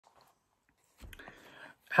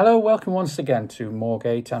Hello, welcome once again to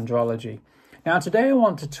Moorgate Andrology. Now today I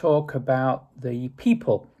want to talk about the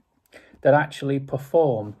people that actually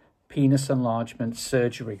perform penis enlargement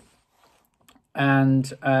surgery.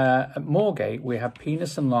 And at Moorgate we have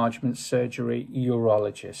penis enlargement surgery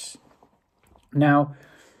urologists. Now,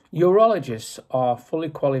 urologists are fully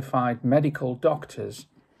qualified medical doctors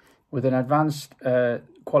with an advanced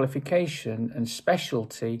qualification and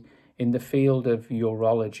specialty in the field of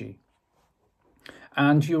urology.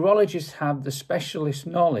 And urologists have the specialist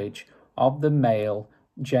knowledge of the male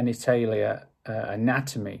genitalia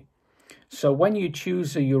anatomy. So when you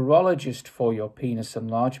choose a urologist for your penis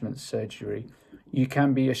enlargement surgery, you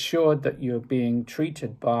can be assured that you're being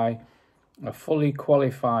treated by a fully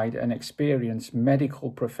qualified and experienced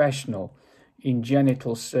medical professional in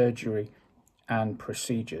genital surgery and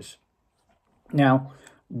procedures. Now,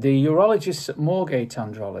 the urologists at Moorgate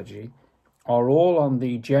Andrology are all on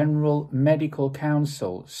the General Medical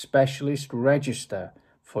Council Specialist Register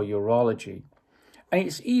for Urology. And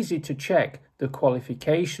it's easy to check the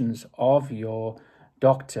qualifications of your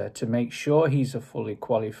doctor to make sure he's a fully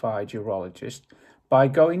qualified urologist by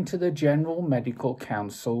going to the General Medical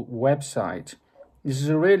Council website. This is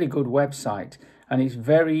a really good website, and it's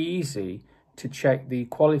very easy to check the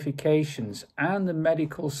qualifications and the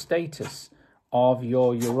medical status of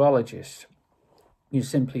your urologist. You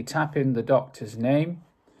simply tap in the doctor's name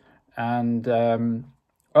and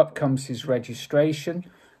up comes his registration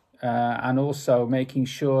and also making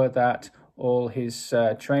sure that all his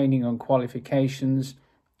training and qualifications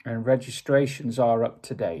and registrations are up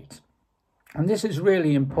to date. And this is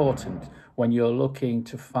really important when you're looking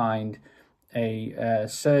to find a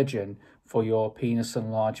surgeon for your penis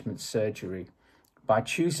enlargement surgery. By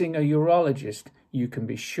choosing a urologist, you can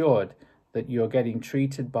be sure that you're getting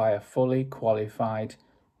treated by a fully qualified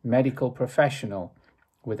medical professional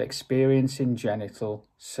with experience in genital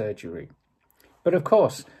surgery. But of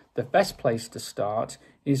course, the best place to start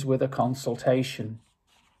is with a consultation,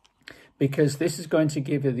 because this is going to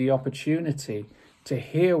give you the opportunity to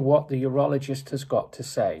hear what the urologist has got to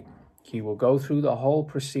say. He will go through the whole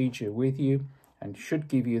procedure with you and should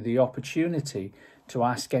give you the opportunity to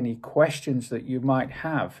ask any questions that you might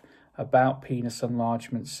have about penis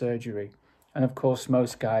enlargement surgery. And of course,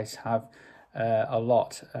 most guys have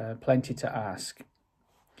plenty to ask.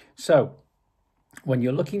 So when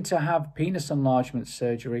you're looking to have penis enlargement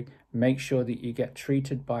surgery, make sure that you get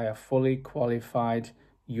treated by a fully qualified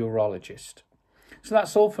urologist. So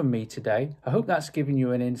that's all from me today. I hope that's given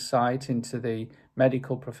you an insight into the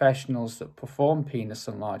medical professionals that perform penis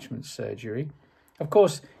enlargement surgery. Of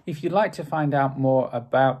course, if you'd like to find out more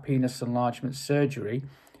about penis enlargement surgery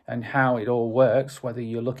and how it all works, whether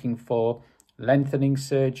you're looking for lengthening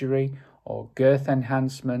surgery or girth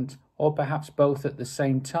enhancement, or perhaps both at the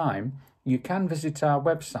same time, you can visit our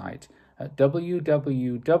website at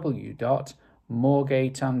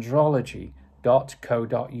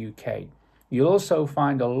www.moorgateandrology.co.uk. You'll also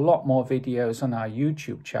find a lot more videos on our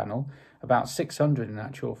YouTube channel, about 600 in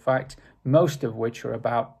actual fact, most of which are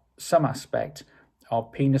about some aspect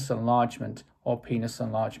of penis enlargement or penis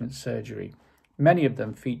enlargement surgery, many of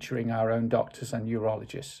them featuring our own doctors and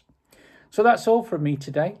urologists. So that's all from me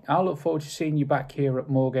today. I'll look forward to seeing you back here at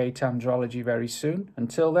Moorgate Andrology very soon.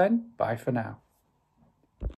 Until then, bye for now.